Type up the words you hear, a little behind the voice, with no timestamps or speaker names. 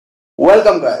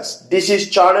Welcome guys, this is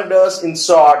Charters in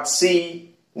short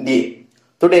CD.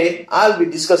 Today I'll be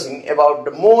discussing about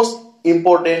the most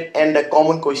important and the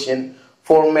common question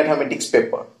for mathematics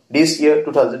paper this year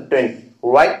 2020,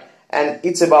 right? And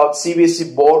it's about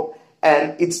CBSE board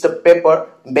and it's the paper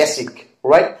basic,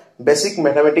 right? Basic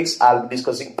mathematics I'll be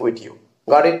discussing with you.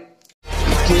 Got it?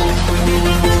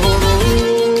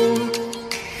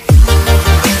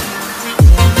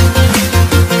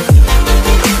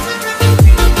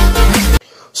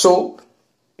 So,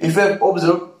 if you have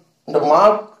observed, the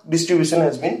mark distribution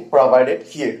has been provided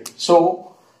here.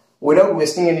 So, without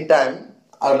wasting any time,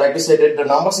 I would like to say that the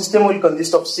number system will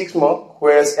consist of 6 marks,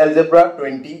 whereas algebra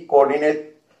 20,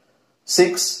 coordinate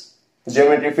 6,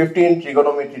 geometry 15,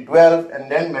 trigonometry 12,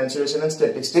 and then mensuration and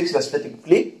statistics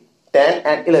respectively 10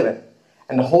 and 11.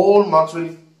 And the whole marks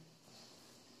will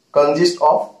consist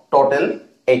of total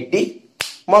 80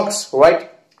 marks,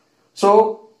 right?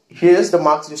 So, here's the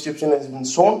marks distribution has been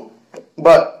shown,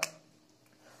 but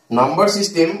number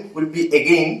system will be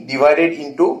again divided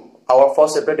into our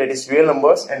first chapter, that is real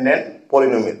numbers and then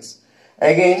polynomials.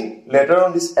 Again later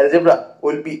on this algebra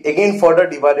will be again further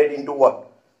divided into what?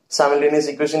 Simultaneous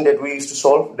equation that we used to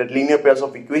solve, that linear pairs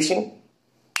of equation,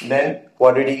 then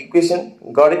quadratic equation.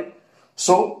 Got it?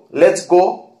 So let's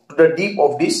go to the deep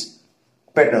of this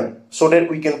pattern so that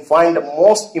we can find the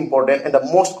most important and the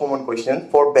most common question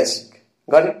for basic.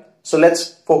 Got it? So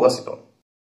let's focus it on.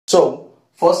 So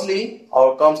firstly,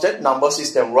 our comes that number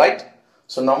system, right?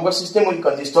 So number system will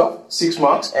consist of 6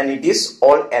 marks and it is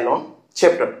all alone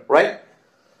chapter, right?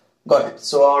 Got it.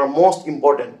 So our most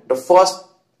important, the first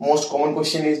most common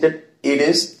question is that it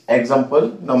is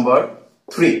example number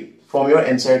 3 from your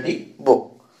ncert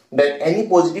book. That any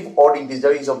positive odd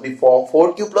integer is of the form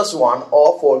 4q plus 1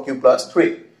 or 4q plus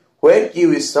 3, where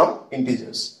q is some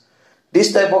integers.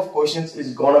 This type of questions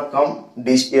is gonna come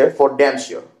this year for damn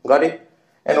sure. Got it?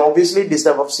 And obviously this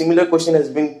type of similar question has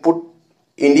been put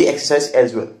in the exercise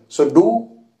as well. So do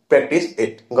practice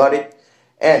it. Got it?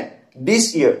 And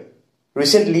this year,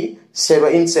 recently, in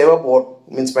SEBA board,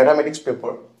 means mathematics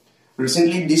paper,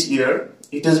 recently this year,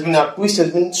 it has been a twist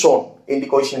has been shown in the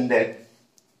question that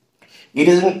it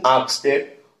has been asked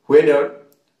that whether,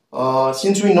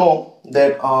 since we know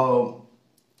that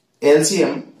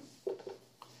LCM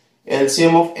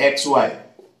of xy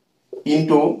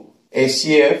into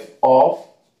HCF of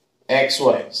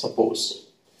xy, suppose,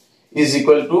 is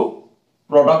equal to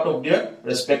product of their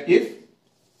respective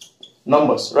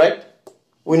numbers, right?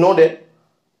 We know that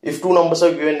if two numbers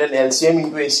are given, then LCM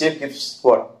into HCF gives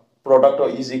what?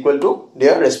 Product is equal to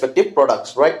their respective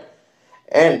products, right?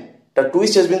 And the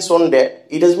twist has been shown that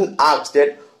it has been asked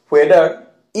that whether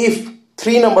if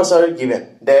 3 numbers are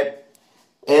given, that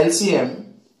LCM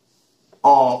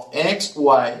of x,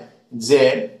 y,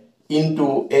 z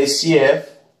into HCF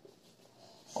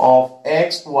of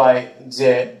x, y,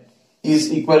 z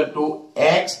is equal to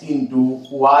x into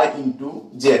y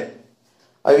into z.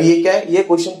 अब ये क्या है? ये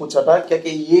question पूछा था क्या कि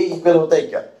ये इक्वल होता है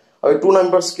क्या? अभी 2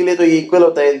 नंबर्स के लिए तो ये इक्वल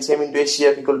होता है LCM into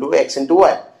HCF equal to x into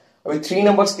y. अभी 3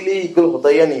 नंबर्स के लिए इक्वल होता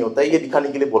है या नहीं होता है, ये दिखाने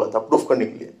के लिए बोला था, प्रूफ करने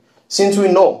के लिए. सिंस वी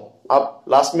नो, आप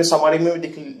लास्ट में समरी में भी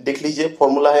देख लीजिए,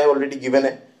 फॉर्मूला है ऑलरेडी गिवन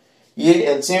है. ये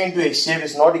LCM into HCF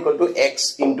is not equal to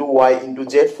x into y into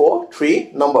z for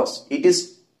 3 numbers. It is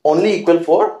only equal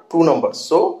for 2 numbers.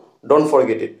 So don't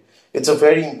forget it. It's a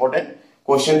very important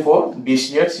question for this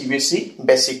year CBSE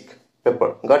basic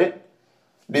paper. Got it?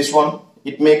 This one,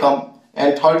 it may come.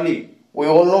 And thirdly, we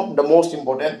all know the most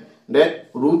important, that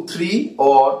root 3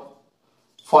 or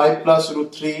 5 plus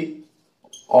root 3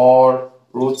 or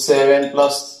root 7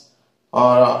 plus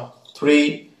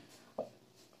 3.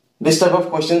 This type of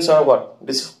questions are what?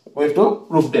 This we have to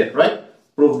prove that, right?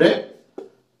 Prove that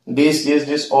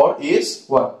this or is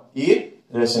what?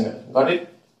 Irrational. Got it?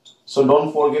 So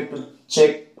don't forget to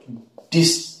check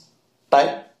this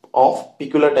type of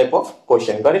peculiar type of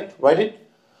question. Got it? Write it.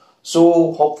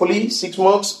 So hopefully 6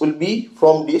 marks will be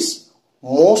from this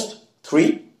most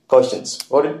 3 questions.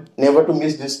 Got it? Never to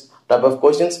miss this type of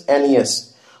questions. And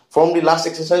yes, from the last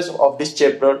exercise of this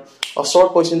chapter,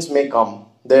 short questions may come,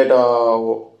 that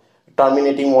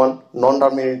terminating one,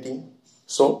 non-terminating.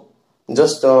 So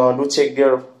just do check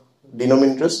their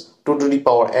denominators, 2 to the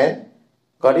power n,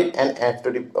 got it, and 5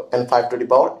 to the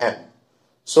power n.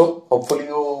 So hopefully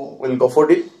you will go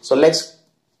for it. So let's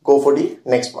go for the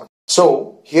next one.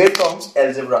 So here comes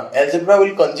algebra. Algebra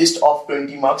will consist of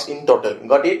 20 marks in total.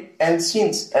 Got it? And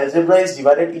since algebra is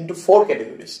divided into 4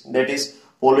 categories, that is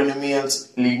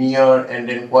polynomials, linear, and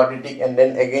then quadratic, and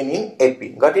then again in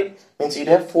AP. Got it? Means it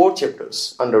have 4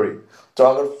 chapters under it. तो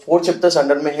अगर 4 chapters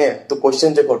under में है तो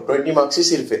question देखो 20 marks ही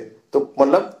सिर्फ है, तो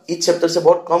मतलब इस चैप्टर से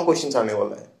बहुत कम क्वेश्चन आने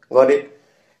वाला है. Got it.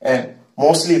 And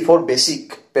mostly for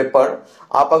basic paper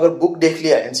आप अगर बुक देख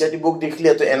लिया, एनसीईआरटी बुक देख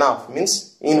लिया तो enough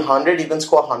means in 100 you can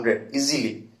score 100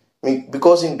 easily,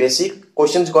 because in basic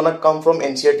questions gonna come from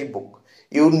NCERT book.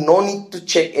 You no need to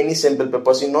check any sample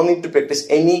papers, you no need to practice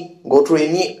any, go through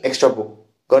any extra book,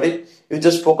 got it? You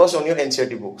just focus on your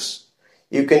NCERT books,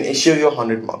 you can issue your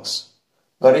 100 marks,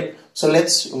 got it? So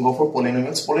let's go for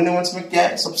polynomials. Polynomials में क्या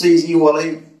है, सबसे easy वाला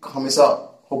ही हमेशा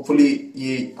hopefully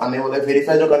ये आने वाला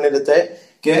verify जो करने देता है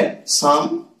कि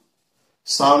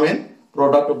sum and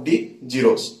product of the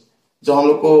zeros, जो हम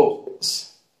लोग को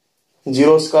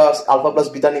जीरोस का अल्फा प्लस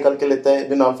बीटा निकाल के लेता है,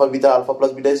 then alpha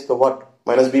plus beta is what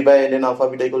minus B bye, then alpha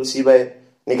beta equal C bye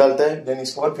निकालता है, देन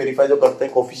इसके बाद वेरीफाई जो करते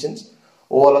हैं कोफिशिएंट्स,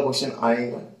 वो वाला क्वेश्चन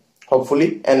आएगा hopefully.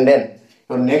 And then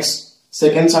your next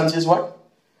second chance is what,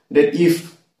 that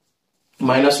if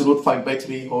minus root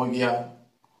 5/3 हो गया,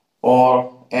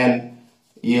 और एंड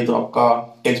ये तो आपका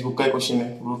टेक्स्ट बुक का क्वेश्चन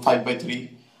है, root 5/3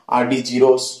 R D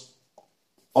zeros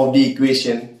of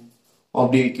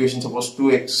the equation suppose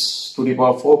 2x to the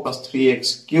power 4 plus 3x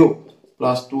cube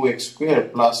plus 2x square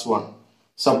plus 1,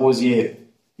 suppose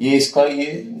ये इसका ये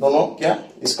दोनों क्या,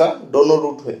 इसका दोनों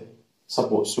रूट है,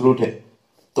 सपोज रूट है,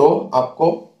 तो आपको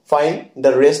find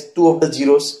the rest two of the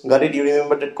zeros, got it? You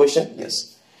remember that question? Yes,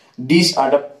 these are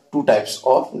the two types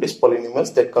of these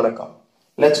polynomials that gonna come.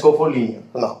 Let's go for linear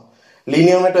now.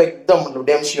 linear में तो एकदम मतलब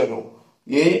damn sure हो,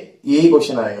 यही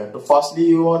question आएगा। तो firstly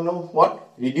you want know what,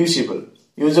 reducible,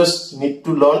 you just need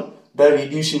to learn the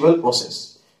reducible process.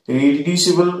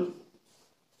 Reducible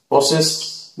process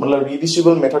मतलब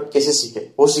reducible method कैसे सीखे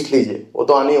वो सीख लीजिए, वो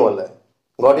तो आने वाला है,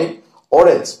 गॉट इट? और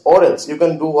else you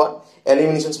can do what,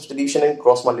 elimination, substitution and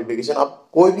cross multiplication. आप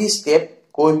कोई भी स्टेप,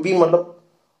 कोई भी मतलब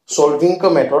सॉल्विंग का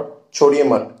मेथड छोड़िए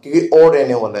मत, क्योंकि और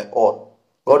रहने वाला है, और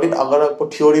गॉट इट? अगर आपको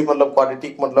थ्योरी मतलब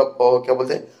क्वाड्रेटिक मतलब क्या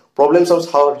बोलते हैं प्रॉब्लम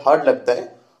सॉल्व हार्ड लगता है,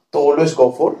 तो always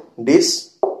go for this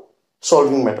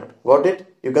solving method, got it?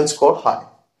 You can score high.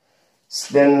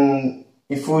 Then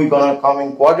if we gonna come in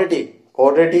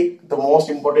quadratic, the most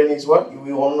important is what,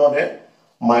 you all know that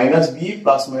minus b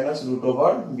plus minus root over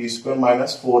b square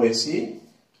minus 4ac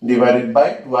divided by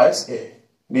twice a,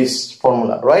 this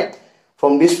formula, right?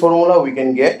 From this formula we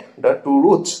can get the two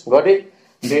roots, got it?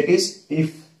 That is if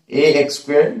ax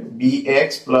square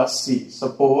bx plus c,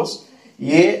 suppose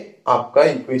ये आपका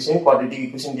equation quadratic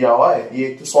equation दिया हुआ है, ये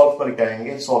तो solve करके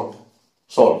आएंगे,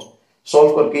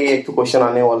 solve करके ये एक तो क्वेश्चन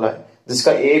आने वाला है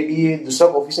जिसका ए बी दूसरा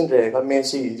कोफिशिएंट रहेगा। मैं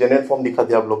ऐसी जनरल फॉर्म दिखा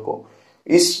दिया आप लोग को।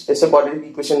 इस ऐसे क्वाड्रेटिक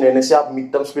इक्वेशन रहने से आप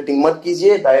मिड टर्म स्प्लिटिंग मत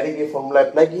कीजिए, डायरेक्ट ये फॉर्मूला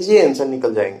अप्लाई कीजिए, आंसर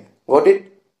निकल जाएंगे,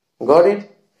 गॉट इट?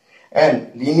 एंड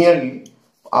लीनियरली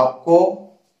आपको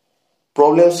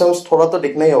प्रॉब्लम सम्स थोड़ा तो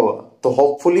देखना ही होगा, तो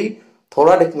होपफुली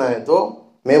थोड़ा देखना है, तो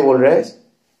मैं बोल रहा है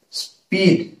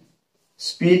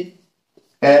स्पीड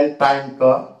एंड टाइम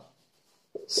का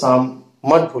सम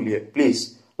मत भूलिए प्लीज।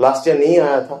 लास्ट ईयर नहीं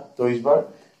आया था, तो इस बार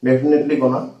definitely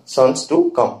gonna chance to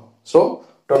come, so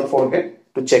don't forget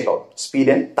to check out speed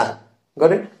and time,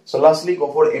 got it? So lastly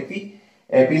go for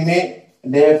AP में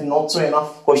they have not so enough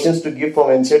questions to give from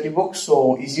NCERT book, so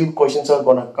easy questions are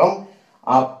gonna come।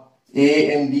 आप A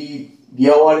and D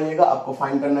दिया हुआ रहेगा, आपको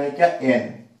find करना है क्या, n,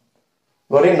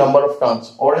 got it? Number of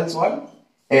terms, और एल्स व्हाट,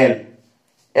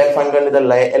 L फाइंड करने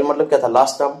देगा, L मतलब क्या था,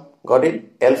 last term, got it?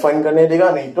 L find करने देगा,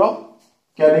 नहीं तो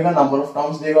क्या देगा, नंबर ऑफ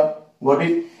टर्म्स देगा, गॉट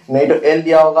इट? नहीं तो L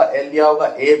दिया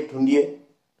होगा A ढूंढिए,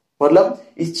 मतलब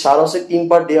इस चारों से 3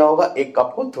 पार्ट दिया होगा, एक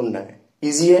आपको ढूंढना है,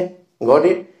 इजी है, got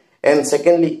it? And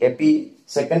secondly AP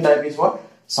second type is what,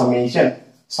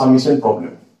 summation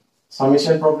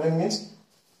problem means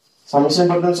summation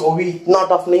problems वो भी इतना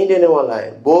टफ नहीं देने वाला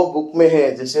है, वो बुक में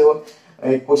है। जैसे वो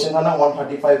एक क्वेश्चन था ना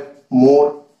 135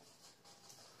 मोर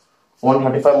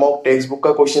टेक्स्ट बुक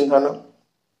का क्वेश्चन था ना,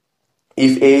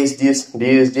 if a is this,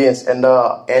 d is this, and the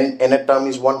nth term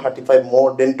is 135 more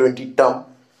than 20 term,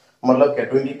 मतलब क्या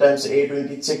 20 times a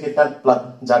 20 से कितना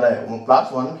प्लस ज्यादा है,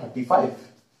 plus 135।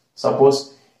 Suppose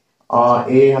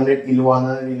a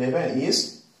 111 is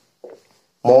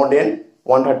more than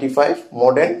 135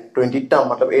 more than 20 term,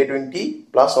 मतलब a 20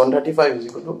 plus 135 is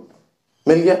equal to,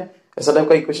 मिल गया, ऐसा type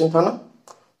का इक्वेशन था ना।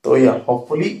 तो या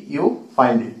hopefully you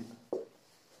find it.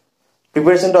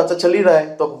 Preparation तो अच्छा चल ही रहा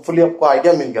है, तो होपफुली आपको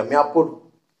आइडिया मिल गया। मैं आपको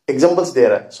एग्जांपल्स दे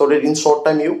रहा है, so that in short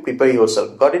time you prepare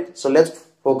yourself, got it? So let's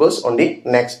focus on the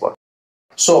next part.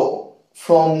 So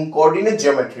from coordinate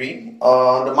geometry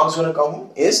the marks gonna come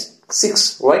is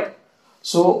 6, right?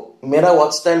 सो मेरा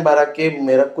वॉच टाइम बढ़ा के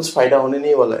मेरा कुछ फायदा होने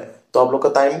नहीं वाला है, तो आप लोग का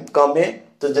टाइम कम है,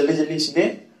 तो जल्दी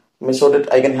इसलिए मैं so that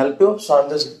I can help you, so I am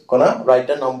just gonna right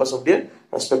the numbers of their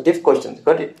respective questions,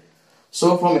 got it?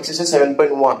 So from exercise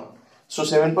 7.1, सो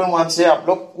 7.1 से आप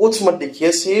लोग कुछ मत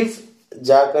लिखिए, सिर्फ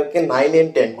जा करके 9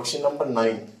 and 10, question number 9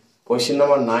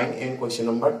 and question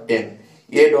number 10,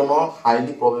 ये दोनों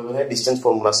हाईली प्रोबेबल है डिस्टेंस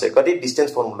फॉर्मूला से। करिए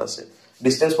डिस्टेंस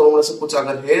फॉर्मूला से कुछ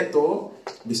अगर है तो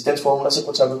डिस्टेंस फॉर्मूला से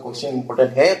कुछ अगर क्वेश्चन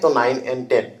इंपॉर्टेंट है तो 9 एंड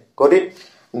 10। करिए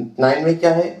 9 में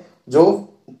क्या है, जो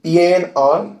पी एन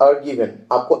आर गिवन,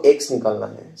 आपको एक्स निकालना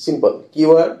है, simple,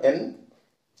 Q R and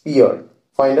P R,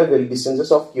 find out real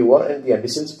distances of Q R and P R.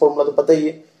 Distance formula तो पता ही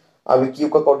है, अभी क्यू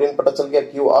का कोऑर्डिनेट पता चल गया,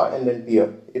 Q R and then P R,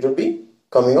 it will be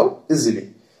coming out easily.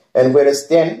 And whereas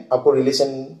 10 आपको relation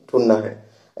ढूंढना है,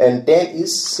 and 10 is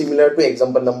similar two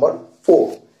example number 4,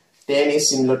 10 is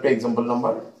similar to example number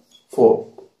 4.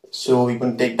 So you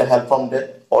can take the help from that,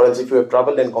 or else if you have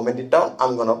trouble then comment it down.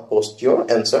 I'm gonna post your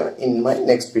answer in my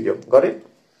next video. Got it?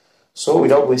 So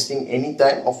without wasting any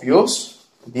time of yours,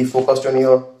 be focused on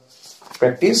your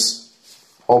practice.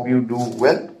 Hope you do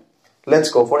well. Let's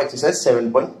go for exercise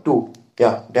 7.2.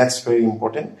 Yeah, that's very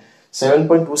important.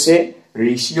 7.2 से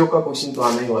ratio का question तो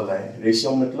आने ही वाला है।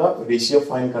 Ratio मतलब ratio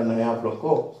find करना है आप लोग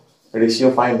को। रेशियो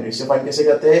फाइंड कैसे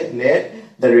करते हैं, let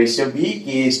the ratio B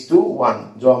k:1,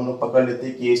 जो हम लोग पकड़ लेते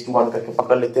हैं k:1 करके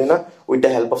पकड़ लेते हैं ना, with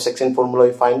the help of section formula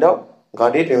we find out.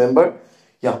 Got it? Remember?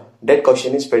 या that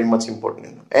question is very much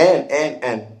important.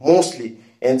 And mostly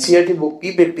NCERT book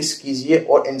की प्रैक्टिस कीजिए,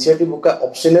 और एनसीईआरटी बुक का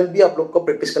ऑप्शनल भी आप लोग को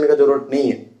प्रैक्टिस करने का जरूरत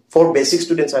नहीं है। For basic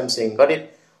students I am saying, got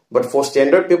it? But for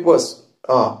standard papers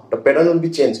the pattern will be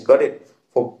changed. Got it?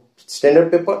 For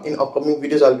standard paper, in upcoming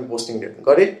videos I'll be posting that.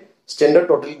 Got it? Standard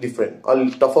totally different, a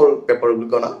tougher paper will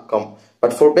gonna come,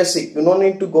 but for basic you don't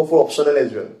need to go for optional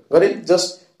as well. Got it? Just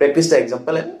practice the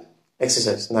example and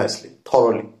exercise nicely,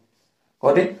 thoroughly.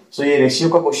 Got it? So ये ratio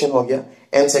का question हो गया।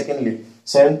 And secondly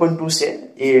 7.2 से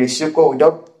ये ratio को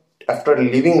without, after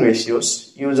leaving ratios,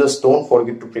 you just don't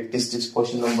forget to practice this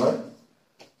question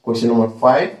number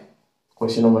 5,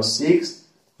 question number 6,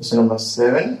 question number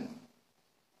 7,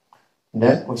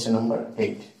 then question number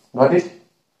 8. Got it?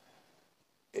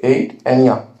 8, and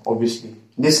yeah, obviously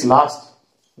this last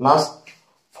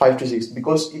 5 to 6,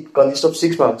 because it consists of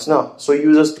 6 marks ना, so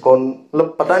you just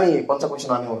मतलब पता नहीं है कौन सा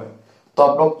question आने वाला है, तो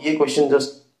आप लोग ये क्वेश्चन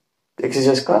जस्ट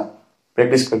एक्सरसाइज का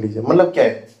प्रैक्टिस कर लीजिए। मतलब क्या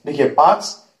है, देखिए 5,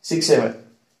 6, 7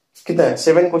 कितना है,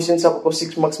 7 क्वेश्चन से आपको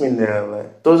 6 मार्क्स मिलने वाला है,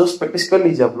 तो जस्ट प्रैक्टिस कर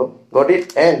लीजिए आप लोग। Got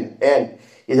it? एंड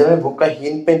इधर में बुक का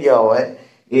हिंट पे दिया हुआ है,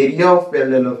 area of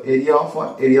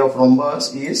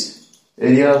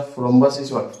rhombus is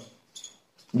what?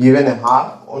 Given a half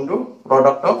onto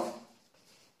product of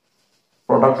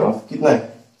कितना है,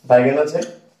 diagonals है,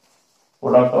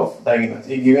 product of diagonals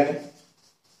ये given है,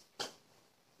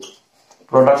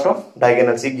 product of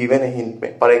diagonals ये given है हिंट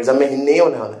में, पर एग्जाम में हिंट नहीं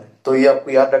होने वाला है, तो ये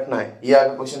आपको याद रखना है। ये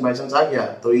अगर क्वेश्चन बाय चांस आ गया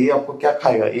तो ये आपको क्या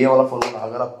खाएगा, ये वाला फॉर्मूला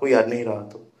अगर आपको याद नहीं रहा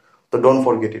तो don't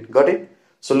forget it. Got it?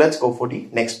 So let's go for the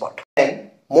next part. And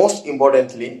most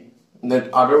importantly, that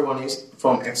other one is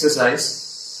from exercise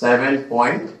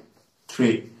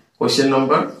 7.3, question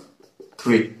number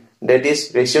 3, that is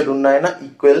ratio ढूंढना है ना,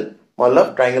 इक्वल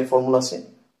मतलब ट्राइंगल फॉर्मूला से।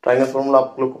 ट्राइंगल फॉर्मूला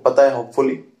आप लोग को पता है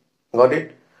hopefully. Got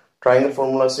it? Triangle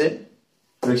formula से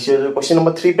रेशियो, क्वेश्चन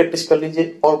नंबर 3 प्रैक्टिस कर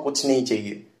लीजिए, और कुछ नहीं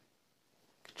चाहिए,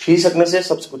 3 सकने से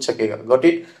सब कुछ सकेगा। Got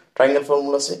it? ट्राइंगल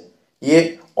फॉर्मूला से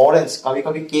ये, ऑरेंज कभी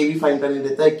कभी के भी फाइंड करने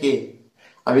देता है, के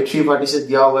अभी 3 वर्टिसेस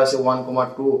दिया हुआ है, ऐसे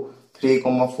 1,2,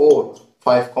 3,4,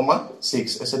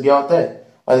 5,6 ऐसे दिया होता है।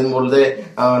 और बोलते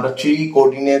हैं the 3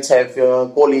 coordinates have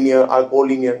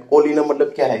कोलिनियर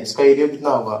मतलब क्या है, इसका एरिया कितना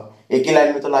होगा, एक ही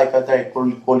लाइन में तो लाई करता है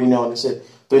कोलिनियर होने से,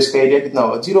 तो इसका एरिया कितना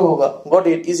होगा, 0 होगा। Got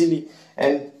it? Easily.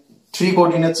 And 3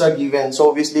 coordinates are given, so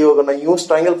obviously you're gonna use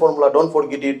triangle formula, don't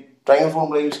forget it। Triangle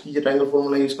formula use कीजिए। ट्राइंगल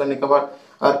फॉर्मूला यूज करने के बाद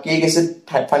के कैसे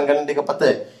फाइंड करने देगा पता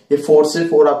है, ये 4 से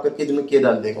 4 आपका के में के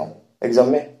डाल देगा एग्जाम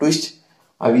में, ट्विस्ट।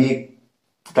 अभी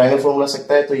ट्राइंगल फॉर्मूला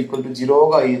सकता है तो इक्वल टू 0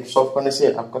 होगा, ये सॉल्व करने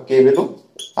से आपका के वैल्यू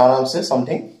आराम से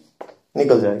समथिंग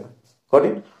निकल जाएगा। Got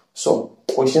it? So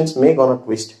questions may gonna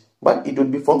twist, but it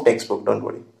will be from textbook, don't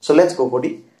worry. So let's go for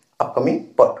the upcoming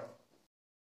part.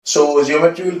 So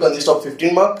geometry will consist of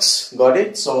 15 marks. Got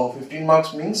it? So 15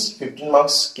 marks means 15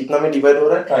 marks कितना में divide हो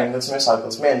रहा है, triangles में,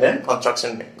 circles में, and then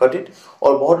construction में। Got it?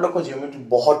 और बहुत लोग को जियोमेट्री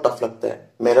बहुत टफ लगता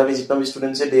है, मेरा भी जितना भी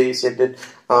स्टूडेंट्स है, they said that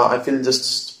I feel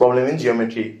just problem in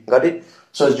geometry. Got it?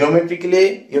 So geometry के लिए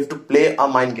you have to play a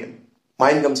mind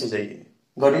game से जाइए।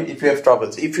 Got it? If you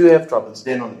have troubles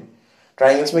then only.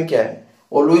 Triangles में क्या है,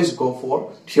 always go for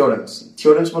theorems.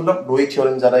 Theorems मतलब 2 ही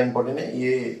theorem ज्यादा important है,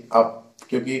 ये आप,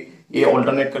 क्योंकि ये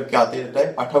ऑल्टरनेट करके आते रहता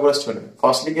है। पाइथागोरस थ्योरम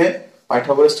फर्स्टली क्या है,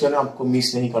 पाइथागोरस थ्योरम आपको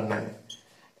मिस नहीं करना है।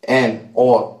 एंड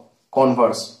और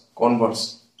कॉन्वर्स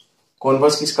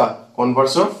किसका,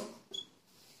 कॉन्वर्स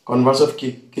ऑफ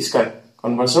किसका है,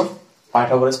 कॉन्वर्स ऑफ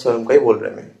पाइथागोरस थ्योरम का ही बोल रहे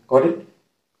हैं मैं। Got it?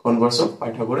 Converse of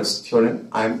Pythagoras theorem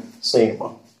I am saying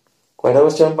about.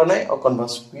 Pythagoras theorem पढ़ना है और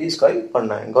कॉन्वर्स भी इसका ही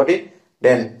पढ़ना है। Got it.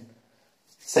 देन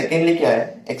सेकेंडली क्या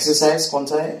है, एक्सरसाइज कौन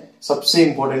सा है, सबसे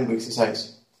इंपॉर्टेंट एक्सरसाइज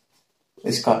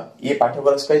इसका, ये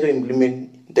पाइथागोरस का जो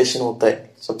इम्प्लीमेंटेशन होता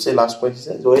है सबसे लास्ट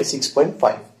क्वेश्चन जो है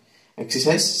 6.5,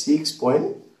 एक्सरसाइज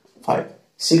 6.5।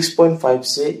 6.5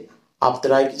 से आप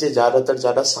ट्राई कीजिए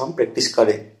ज्यादा शाम प्रैक्टिस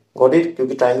करें। Got it.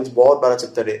 क्योंकि ट्रायंगल्स बहुत बड़ा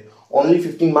चैप्टर है, ओनली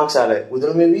 15 मार्क्स आ रहा है,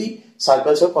 उधर में भी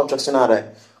सर्कल्स और कंस्ट्रक्शन आ रहा है।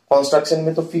 कंस्ट्रक्शन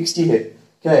में तो फिक्स्ड ही है,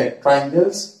 क्या है,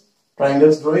 ट्रायंगल्स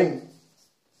ड्राइंग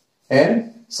एंड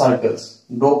सर्कल्स,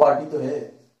 दो पार्टी तो है,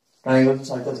 ट्रायंगल्स और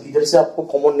सर्कल्स। इधर से आपको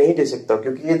कॉमन नहीं दे सकता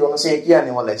क्योंकि ये दोनों से एक ही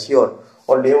आने वाला है श्योर,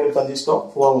 और day will consist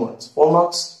of 4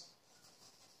 marks.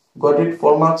 Got it.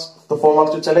 4 marks, तो 4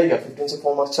 मार्क्स तो चलेगा, 15 से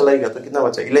 4 मार्क्स चलेगा, तो कितना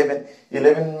बचा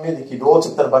 11 में देखिए दो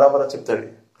चैप्टर बड़ा चैप्टर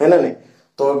है ना नहीं,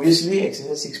 तो ऑब्वियसली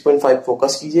एक्सरसाइज 6.5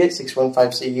 फोकस कीजिए।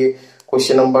 6.5 से ये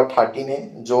क्वेश्चन नंबर 13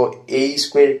 है, जो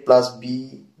a² +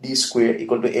 bd² =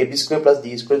 ab² +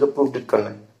 d² जो प्रूव करना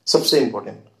है, सबसे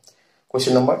important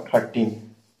question number 13।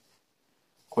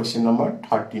 Question number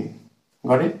 13,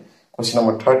 got it. Question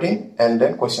number 13 and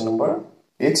then question number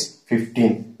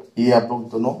 15। ये आप लोग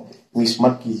दोनों मिस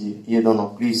मत कीजिए, ये दोनों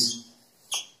please.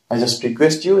 I just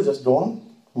request you, just don't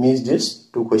miss these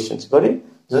 2 questions. Got it?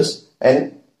 Just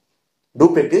and do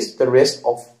practice the rest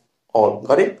of all.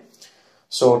 Got it?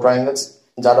 So triangles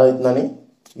ज्यादा इतना नहीं,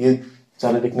 ये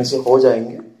ज्यादा लिखने से हो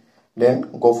जाएंगे। Then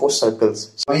go for circles.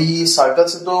 अभी सर्कल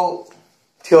से तो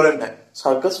थ्योरम है,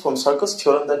 circles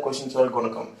theorem that question are gonna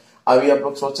come. अभी आप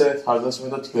लोग सोच रहे सर्कल्स में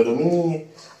तो थ्योरम ही नहीं है,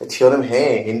 थ्योरम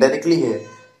है, इनडायरेक्टली है।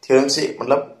 थ्योरम से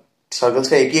मतलब सर्कल्स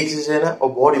का एक ही एक्सरसाइज है ना, और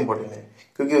बहुत इंपॉर्टेंट है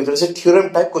क्योंकि उधर से थ्योरम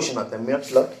टाइप क्वेश्चन आता है।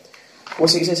 मतलब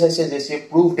उस एक्सरसाइज से जैसे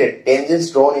prove that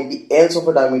tangents drawn at the ends of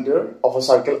a diameter of a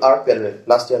circle are parallel,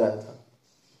 last year आया था।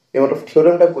 ये मतलब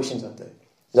थ्योरम टाइप क्वेश्चन आता है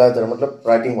ज्यादातर, मतलब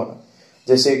राइटिंग वाला।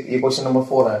 जैसे ये क्वेश्चन नंबर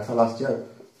 4 आया था लास्ट ईयर,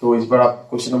 तो इस बार आप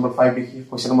क्वेश्चन नंबर 5 देखिए।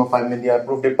 क्वेश्चन नंबर 5 में दिया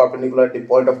prove that perpendicular the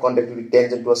point of contact to the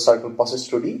tangent to a circle passes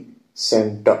through the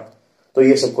centre. तो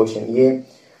ये सब क्वेश्चन ये।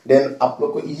 देन आप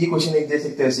लोग को इजी क्वेश्चन एक दे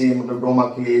सकते हैं ऐसे, मतलब 2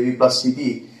 मार्क के लिए ab + cd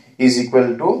 =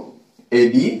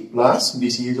 AD +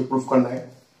 BC, ये जो प्रूफ करना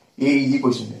है, ये इजी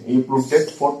क्वेश्चन है। ये प्रूफ दैट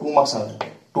फॉर 2 मार्क्स आ रहा है,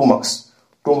 2 मार्क्स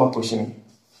क्वेश्चन है।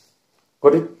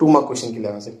 Got it. 2 मार्क क्वेश्चन के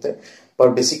लिए आ सकते हैं, पर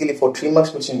basically for 3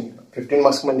 marks question 15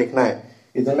 marks में लिखना है।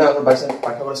 इधर में अगर बाय चांस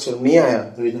पाइथागोरस थ्योरम नहीं आया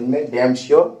तो इधर में damn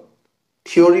sure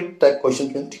theory type question,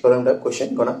 theorem type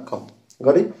question gonna come.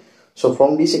 Got it. So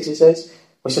from this exercise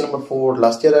question number 4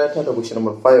 last year आया था, तो क्वेश्चन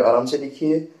नंबर 5 आराम से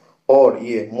लिखिए। और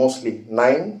ये mostly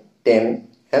 9, 10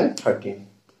 and 13,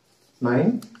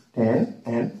 9, 10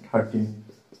 and 13,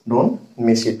 don't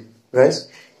miss it guys.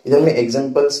 इधर में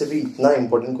एग्जांपल से भी इतना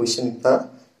इंपॉर्टेंट क्वेश्चन इतना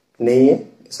नहीं है,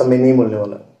 समय नहीं बोलने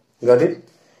वाला। Got it.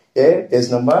 ये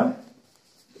पेज नंबर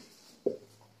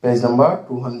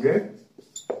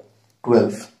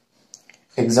 212,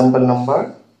 एग्जांपल नंबर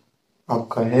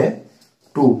आपका है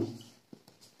 2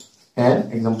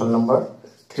 एंड एग्जांपल नंबर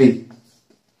 3।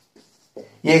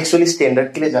 ये एक्चुअली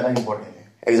स्टैंडर्ड के लिए ज्यादा इंपॉर्टेंट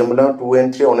है। Example number 2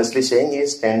 and 3 honestly saying ये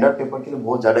स्टैंडर्ड पेपर के लिए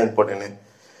बहुत ज्यादा इंपॉर्टेंट है।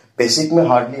 बेसिक में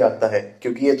हार्डली आता है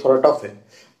क्योंकि ये थोड़ा टफ है,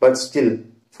 but still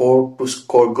for to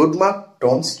score good mark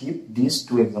don't skip this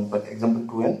 2 example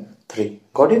 2 and 3।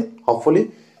 Got it. Hopefully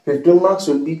 15 marks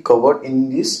will be covered in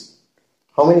this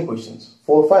how many questions,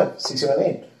 4, 5, 6, 7,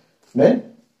 8, then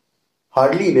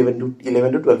hardly 11 to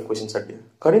 12 questions are there.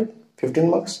 Got it? 15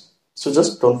 marks. So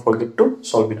just don't forget to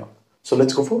solve it out. So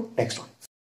let's go for next one.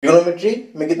 Trigonometry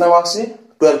में कितना marks है?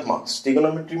 12 marks.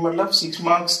 Trigonometry मतलब 6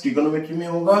 marks trigonometry में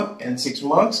होगा and 6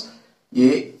 marks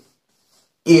ये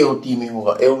AOT में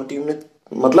होगा। AOT में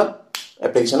मतलब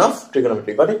application of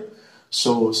trigonometry. Got it.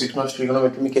 So 6 marks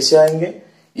trigonometry में कैसे आएंगे?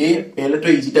 ये पहले तो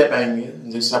इजी टाइप आएंगे,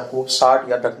 जैसे आपको 60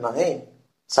 याद रखना है,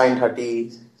 sin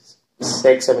 30,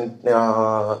 sec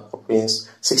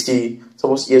 60,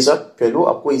 सपोज ये सब वैल्यू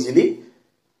आपको इजीली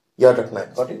याद रखना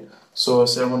है। Got it. सो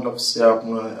से मतलब से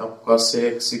आपका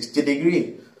sec 60 degree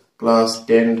plus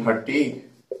tan 30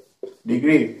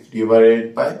 degree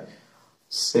divided by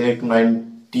sec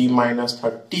 90 -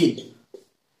 30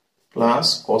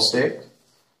 plus cosec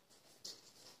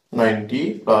 90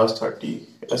 + 30।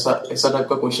 ऐसा टाइप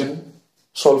का क्वेश्चन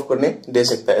सॉल्व करने दे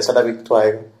सकता है। ऐसा टाइप तो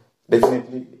आएगा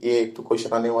डेफिनेटली, ये एक तो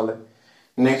क्वेश्चन आने वाला है।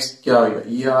 नेक्स्ट क्या आएगा?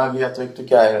 ये आ गया तो एक तो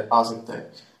क्या आ सकता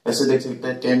है, ऐसे देख सकते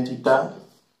हैं tan theta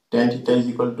 =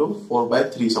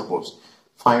 4/3 suppose.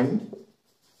 Find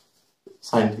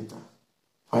sin theta.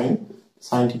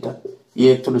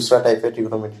 ये एक तो दूसरा टाइप है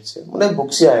ट्रिगोनोमेट्री से, मतलब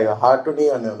बुक से आएगा, हार्ड तो नहीं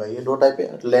आने वाला। ये 2 टाइप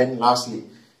है।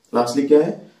 लास्टली क्या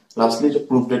है? लास्टली जो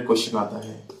प्रूफ डेट क्वेश्चन आता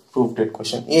है, प्रूफ डेट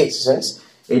क्वेश्चन। ये एक्सरसाइज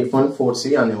 8.4 से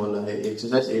ही आने वाला है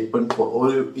एक्सरसाइज 8.4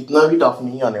 और इतना भी टफ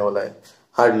नहीं आने वाला है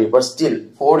hardly but still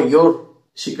for your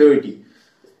security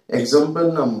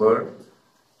example number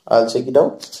I'll check it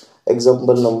out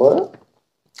example number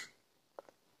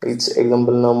it's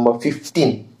example number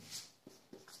 15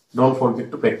 don't forget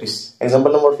to practice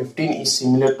example number 15 is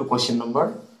similar to question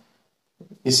number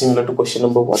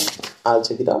 1 I'll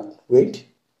check it out wait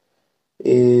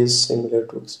is similar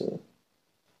to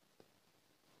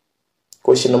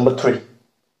question number 3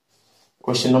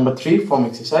 question number 3 from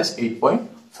exercise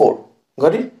 8.4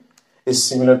 got it is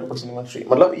similar to question number 3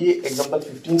 मतलब ये example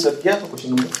 15 सक गया तो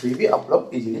question number 3 भी आप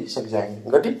लोग easily सक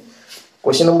जाएंगे got it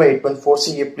question number 8.4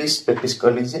 से ये please practice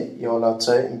कर लीजिए ये वाला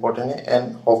अच्छा है important है and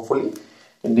hopefully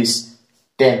this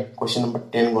 10 question number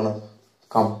 10 gonna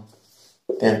come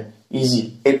 10 easy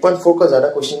 8.4 का ज्यादा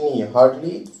question नहीं है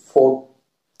hardly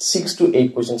 6 to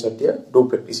 8 questions are there do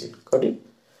practice it got it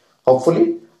hopefully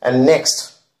and next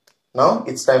now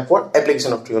it's time for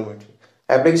application of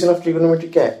trigonometry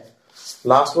क्या है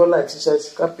लास्ट वाला exercise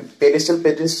का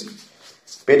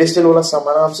pedestal वाला सम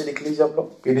आराम से लिख लीजिए आप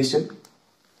लोग पेडेस्टल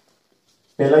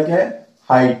पहला क्या है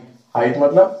हाइट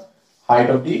मतलब हाइट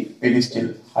ऑफ द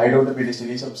पेडेस्टल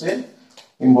ये सबसे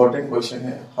इंपॉर्टेंट क्वेश्चन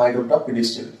है height of the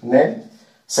pedestal then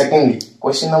secondly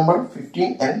question number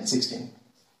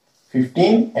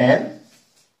 15 and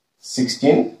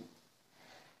 16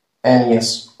 and yes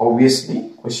obviously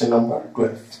question number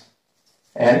 12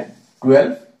 and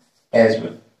 12 as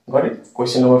well got it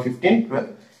question number 15 12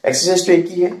 exercise तो एक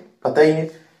ही है पता ही है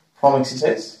from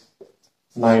exercise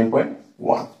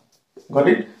 9.1 got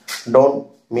it don't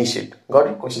miss it got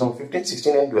it question number 15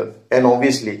 16 and 12 and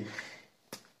obviously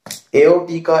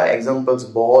AOT का examples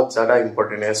बहुत ज्यादा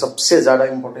important है सबसे ज्यादा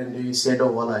इंपॉर्टेंट ये शेडो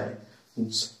वाला है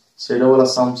शेडो वाला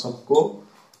सम सबको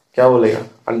क्या बोलेगा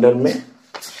अंदर में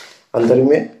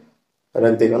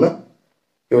रख देगा ना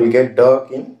you will get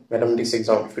dark in mathematics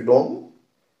exam if you don't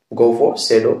go for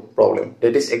shadow problem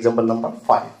that is example number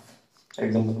 5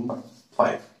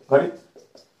 got it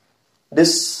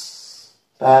this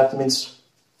that means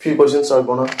few questions are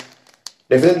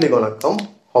definitely gonna come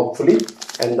hopefully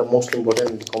and the most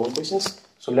important the common questions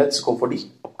so let's go for the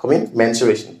upcoming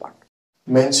mensuration part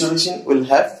mensuration will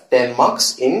have 10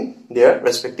 marks in their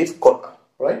respective quota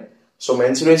right so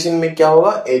mensuration में क्या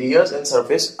होगा areas and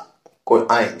surface को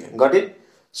आएंगे got it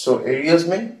so areas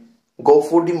में go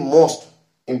for the most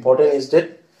important is that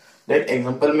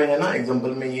example में है ना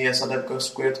example में ये ऐसा टाइप का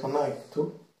square था ना तो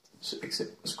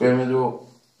square में जो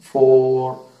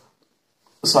 4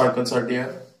 circles are there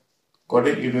got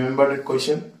it you remember that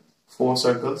question 4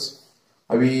 circles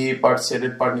अभी part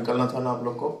shaded part निकालना था ना आप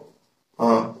लोग को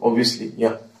obviously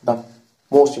yeah the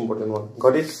most important one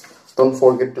got it don't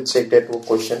forget to check that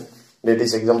question that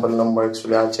is example number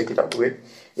actually I'll check it out wait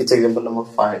it's example number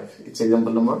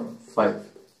 5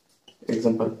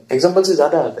 example से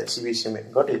ज्यादा आता है सीबीएसई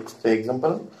में गॉट इट तो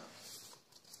example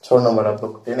छोड़ number आप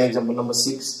लोग then example number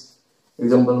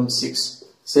 6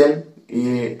 same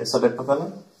ये ऐसा टाइप का था ना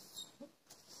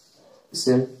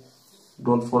सेम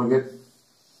डोंट फॉरगेट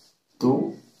टू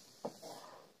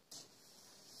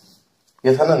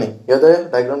ये था ना नहीं याद आया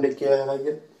डायग्राम देख के याद आ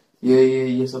गया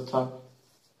ये सब था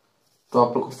तो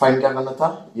आप लोग को फाइंड क्या करना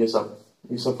था ये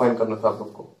सब फाइंड करना था आप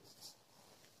लोग को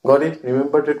got it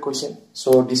remember that question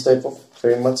so this type of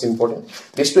very much important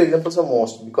these two examples are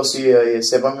most because ये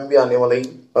सेबा में भी आने वाला ही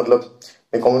मतलब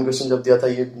मैं कॉमन क्वेश्चन जब दिया था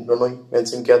ये दोनों ही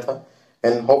मेंशन किया था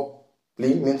and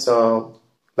hopefully means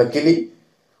luckily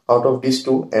out of these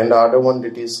two and the other one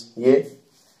that is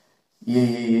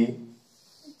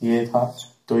ये था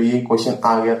तो ये क्वेश्चन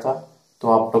आ गया था तो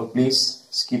आप लोग प्लीज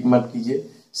स्किप मत कीजिए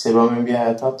सेबा में भी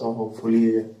आया था तो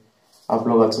होपफुली आप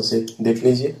लोग अच्छे से देख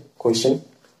लीजिए क्वेश्चन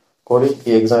got it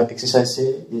ये एग्जाम एक्सरसाइज से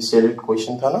ये शेडेड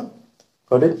क्वेश्चन था ना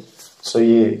got it so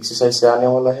ये एक्सरसाइज से आने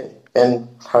वाला है and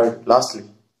third lastly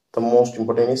the most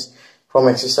important is from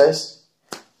exercise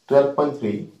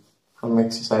 12.3 from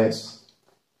exercise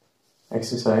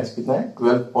कितना है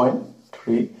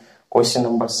 12.3 question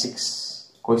number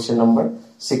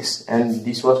 6 and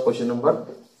this was question number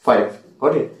 5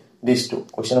 got it these two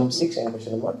question number 6 and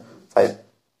question number 5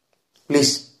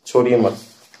 please छोड़िए मत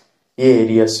ये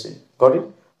एरिया से got it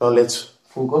now let's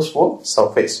focus for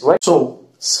surface right so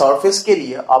surface के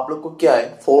लिए आप लोग को क्या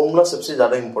है फॉर्मूला सबसे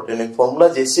ज्यादा इंपॉर्टेंट है फॉर्मूला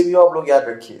जैसे भी हो आप लोग याद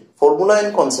रखिए formula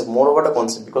and concept more over the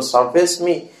concept because surface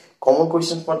में कॉमन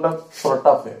क्वेश्चन मतलब थोड़ा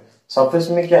टफ है सरफेस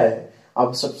में क्या है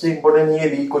अब सबसे इंपॉर्टेंट ये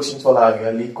लीड क्वेश्चन वाला आ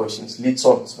गया लीड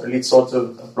शॉर्ट्स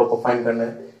आप लोग को फाइंड करना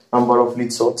है नंबर ऑफ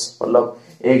लीड शॉर्ट्स मतलब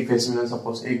एक बेसिन में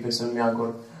सपोज एक बेसिन में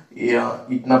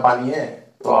अगर इतना पानी है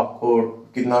तो आपको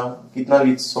कितना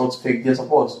लीड शॉर्ट्स फेंक दिया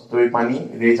सपोज तो ये पानी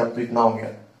रेज अब तो इतना हो गया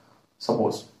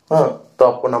सपोज हाँ, तो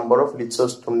आपको नंबर ऑफ लीड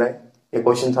सोर्स ढूंढना है। ये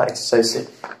क्वेश्चन था एक्सरसाइज से,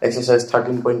 exercise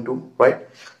 13.2, right?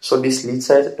 So this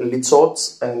lead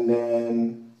source and then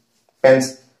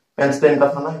पेंस्टेन का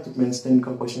था ना, तो पेंस्टेन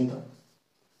का क्वेश्चन था।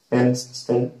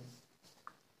 पेंस्टेन,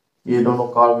 ये दोनों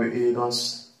का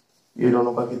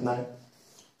कितना है?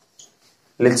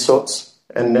 Lead source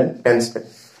and then पेंस्टेन।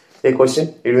 ये क्वेश्चन,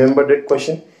 रिमेंबर दैट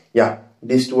क्वेश्चन? या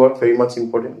these two are very much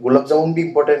important. Gulab jamun भी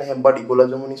important है, but gulab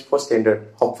jamun is for standard,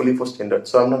 hopefully for standard.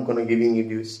 So I'm not gonna giving you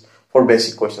this for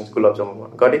basic questions. Gulab jamun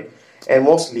one, got it? And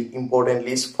mostly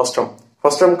importantly is first term.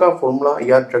 First term का formula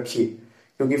याद रखिए,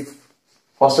 क्योंकि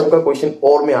first term का question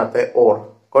और में आता है और,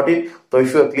 got it? So if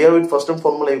you are clear with first term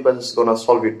formula, you can just gonna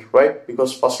solve it, right?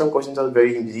 Because first term questions are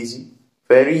very easy,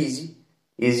 very easy.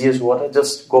 Easy as what?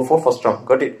 Just go for first term,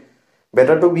 got it?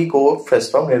 Better to be go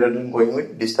first term rather than going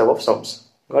with this type of sums,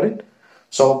 got it?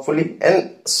 So hopefully, and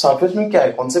surface में क्या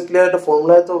है, concept clear है, तो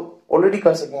formula है तो already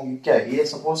कर सकेंगे। क्या है ये?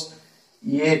 सपोज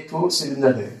ये तो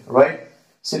सिलेंडर है, राइट?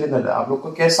 सिलेंडर है, आप लोग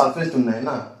को क्या है, सरफेस ढूंढना है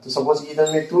ना। तो सपोज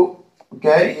इधर में तो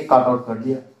क्या है, ये काट आउट कर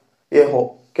दिया, ये हो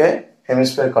क्या है,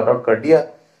 हेमिस्फीयर काट आउट कर दिया।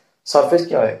 सरफेस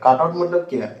क्या है, काट आउट मतलब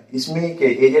क्या है, इसमें क्या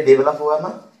एरिया डेवलप हुआ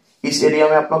ना, इस एरिया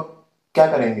में आप लोग क्या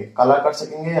करेंगे, कलर कर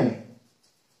सकेंगे या नहीं?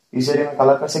 इस एरिया में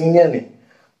कलर कर सकेंगे या नहीं?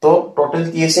 तो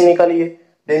टोटल TSA निकालिए,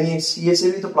 देन ये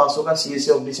CSA भी तो प्लस होगा, CSA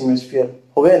ऑफ दिस हेमिस्फीयर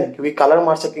हो गया ना, क्योंकि कलर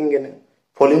मार सकेंगे ना।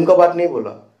 वॉल्यूम का बात नहीं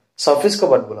बोला, सरफेस का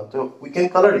बात बोला, तो we can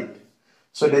colour it.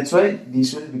 So that's why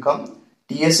this will become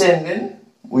TSA and then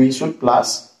we should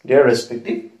plus their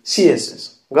respective CSS,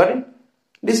 got it?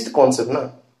 This the concept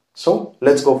ना। So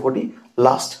let's go for the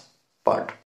last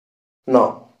part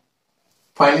now.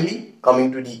 Finally, coming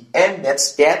to the end, that's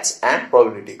stats and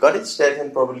probability. Got it? Stats and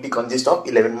probability consist of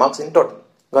 11 marks in total.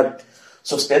 Got it?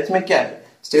 So stats में क्या है?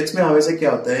 Stats में हमेशा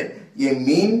क्या होता है, ये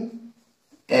mean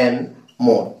and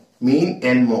mode.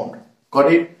 Got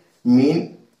it? mean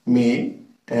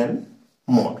and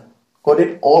mode. Got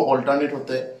it? और alternate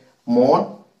होता है mode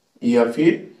या फिर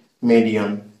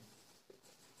median.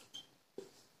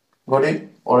 Got it?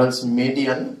 Or else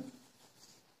median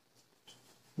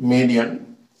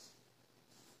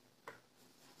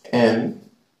and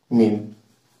mean.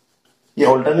 ये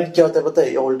ऑल्टरनेट क्या होता है पता है?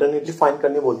 ये ऑल्टरनेटली फाइंड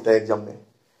करने बोलता है एग्जाम में।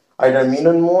 Either mean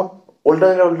and mode,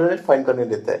 alternate find करने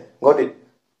देता है। Got it?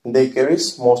 They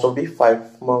carries most of the 5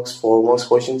 marks 4 marks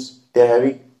questions, they have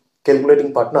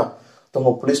calculating part ना, तो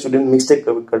होपफुली स्टूडेंट मिस्टेक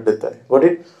कर देता है। Got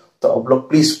it? तो आप लोग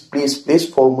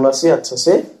प्लीज फॉर्मूला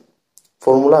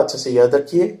अच्छे से याद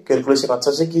रखिए, कैलकुलेशन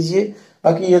अच्छा से कीजिए।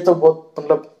 बाकी ये तो बहुत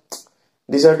मतलब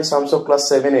these are the sums of class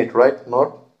 7 8, right? Not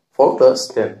for class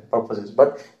 10 purposes, but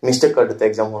mistake कर देते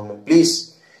हैं एग्जाम हॉल में। प्लीज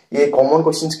ये कॉमन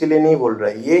क्वेश्चंस के लिए नहीं बोल रहा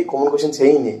है, ये कॉमन क्वेश्चंस है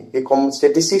ही नहीं। ये कॉमन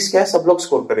स्टैटिस्टिक्स क्या है, सब लोग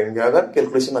स्कोर करेंगे अगर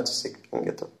कैलकुलेशन अच्छे से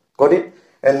करेंगे तो। Got it?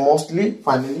 And mostly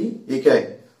finally ये क्या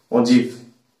है, ogive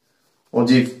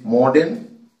modern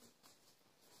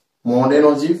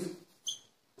ogive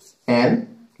and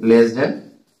less than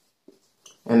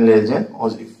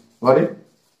ogive. Got it?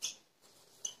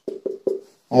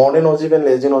 Modern ogive and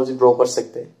less than ogive draw कर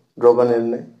सकते हैं, ड्रॉ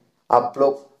करने आप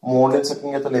लोग मोर देन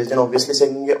सकेंगे तो लेस देन ऑब्वियसली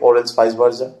सकेंगे, और else vice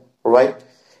versa, right?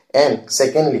 And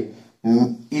secondly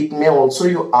it may also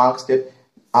you ask that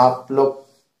आप लोग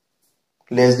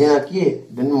less than आकिए,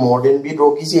 then more than भी ड्रॉ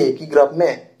कीजिए एक ही ग्राफ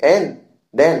में, and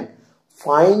then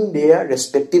find their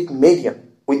respective median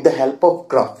with the help of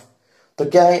graph. तो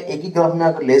क्या है, एक ही ग्राफ में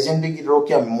अगर लेस देन भी ड्रॉ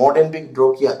किया, मोर देन भी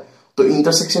ड्रॉ किया, तो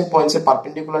इंटरसेक्शन पॉइंट से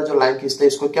परपेंडिकुलर जो लाइन खींचते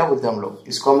हैं इसको क्या बोलते हैं हम लोग?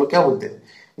 इसको हम लोग क्या बोलते हैं?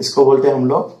 इसको बोलते हैं हम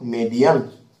लोग मीडियन।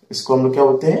 इसको हम लोग क्या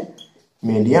बोलते हैं?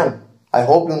 Median. I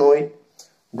hope you know it.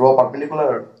 Draw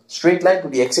perpendicular straight line to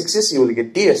the x-axis, you will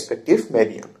get the respective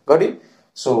median. Got it?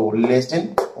 So less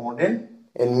than, more than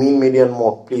and mean, median,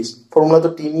 mode. Please formula तो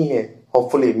 3 ही है,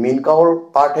 hopefully mean का और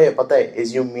part है, पता है,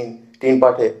 assume mean 3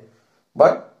 part है,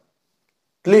 but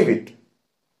leave it.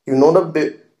 You know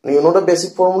the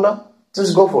basic formula,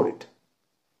 just go for it.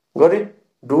 Got it?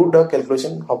 Do the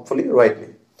calculation hopefully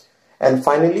rightly. And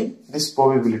finally this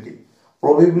probability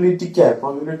क्या है?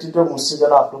 probability तो मुझसे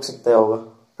ज्यादा आप लोग सकते होगा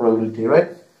probability, right?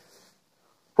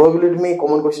 प्रोबेबिलिटी में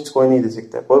कॉमन क्वेश्चंस कोई नहीं दे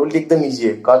सकता है। प्रोबेबिलिटी एकदम इजी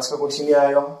है, कार्ड्स का क्वेश्चन ही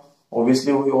आएगा,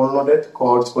 obviously we all know that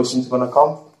cards questions gonna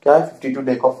come. क्या है? 52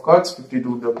 डेक ऑफ कार्ड्स,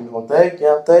 52 ड्रॉपिंग होता है।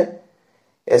 क्या होता है?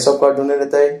 एस ऑफ कार्ड ढूंढने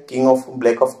रहता है, king of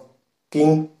black of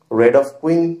king, rid of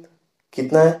queen,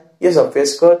 कितना है ये सब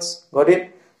face cards. Got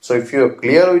it? So if you are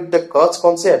clear with the cards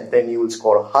concept then you will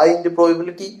score high in the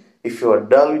probability. If you are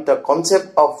dull with the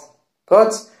concept of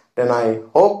cards then I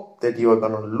hope that you are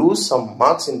gonna lose some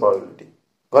marks in probability.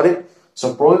 Got it? So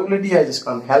probability I just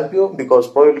can't help you because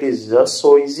probability is just so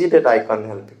easy that I can't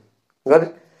help you. Got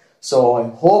it? So I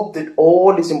hope that all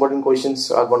these important questions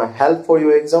are gonna help for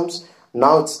your exams.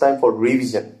 Now it's time for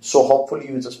revision. So hopefully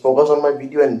you just focus on my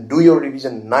video and do your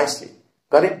revision nicely.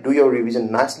 Got it? Do your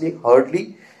revision nicely,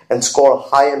 hardly, and score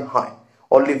high and high.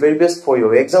 Only very best for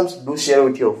your exams. Do share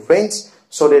with your friends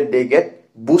so that they get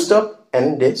boost up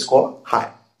and they score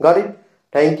high. Got it?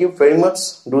 Thank you very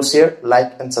much. Do share,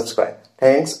 like and subscribe.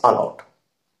 Thanks a lot.